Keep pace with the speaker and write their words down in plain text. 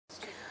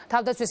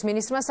თავდაცვის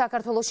მინისტრმა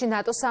საქართველოში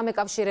ნატოს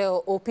სამეკავშირეო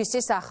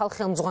ოფისის ახალ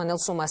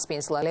ხელმძღვანელს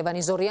უმასპინძლა.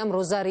 ლევანი ზორიამ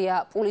როზარია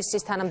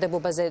პულისის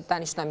თანამდებობაზე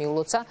დანიშნა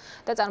მიულოცა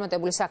და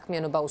წარმატებული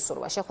საქმიანობა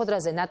უსურვა.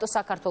 შეხვედრაზე ნატოს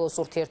საქართველოს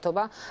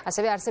ურთიერთობა,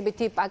 ასევე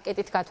არსებითი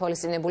პაკეტით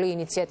გათვალისწინებული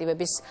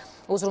ინიციატივების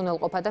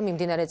უზრუნველყოფა და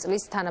მიმდინარე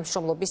წლის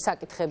თანამშრომლობის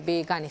საკითხები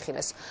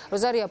განიხილეს.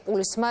 როზარია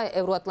პულისმა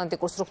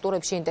ევროატლანტიკურ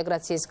სტრუქტურებში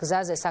ინტეგრაციის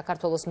გზაზე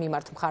საქართველოს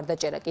მიმართ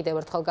მხარდაჭერა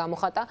კიდევ ერთხელ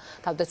გამოხატა.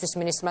 თავდაცვის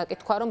მინისტრმა კი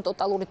თქვა, რომ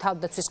ტოტალური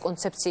თავდაცვის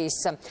კონცეფციის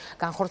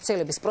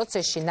განხორციელების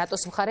პროცესში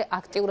ნატოს მხარე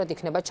აქტიურად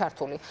იქნება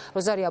ჩართული.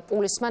 როზარია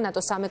პულისმა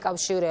ნატოს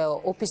სამეკავშირეო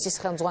ოფისის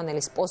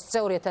ხელმძღვანელის პოსტზე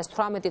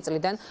 2018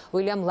 წლიდან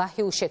უილიამ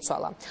ლაჰიუ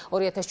შეცვალა.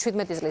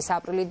 2017 წლის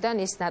აპრილიდან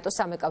ის ნატოს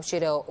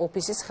სამეკავშირეო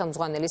ოფისის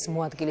ხელმძღვანელის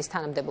მოადგილის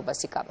თანამდებობას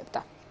იკავებდა.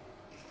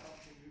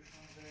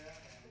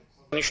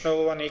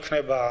 მნიშვნელოვანი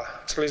იქნება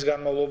წლის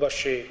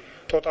განმავლობაში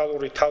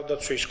ტოტალური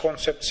თავდაცვის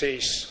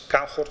კონცეფციის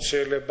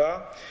განხორციელება.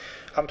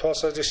 ამ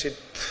თვალსაზრისით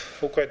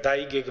უკვე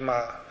დაიგეგმა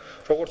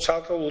როგორც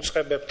ალკოჰოლ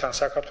უწყებებთან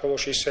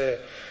საქართველოში, ისე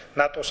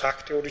ნატოს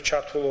აქტიური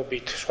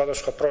ჩართულობით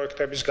სხვადასხვა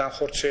პროექტების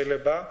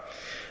განხორციელება.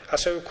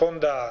 ასევე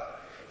ჰქონდა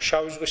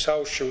შავი ზღვის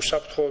აუზში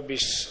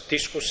უსაფრთხოების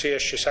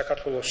დისკუსიაში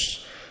საქართველოს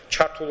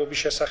ჩართულობის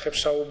შესახებ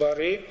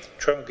საუბარი.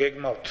 ჩვენ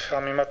გეგმავთ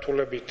ამ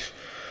მიმართულებით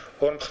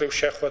ორმხრივ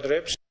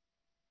შეხვედრებს.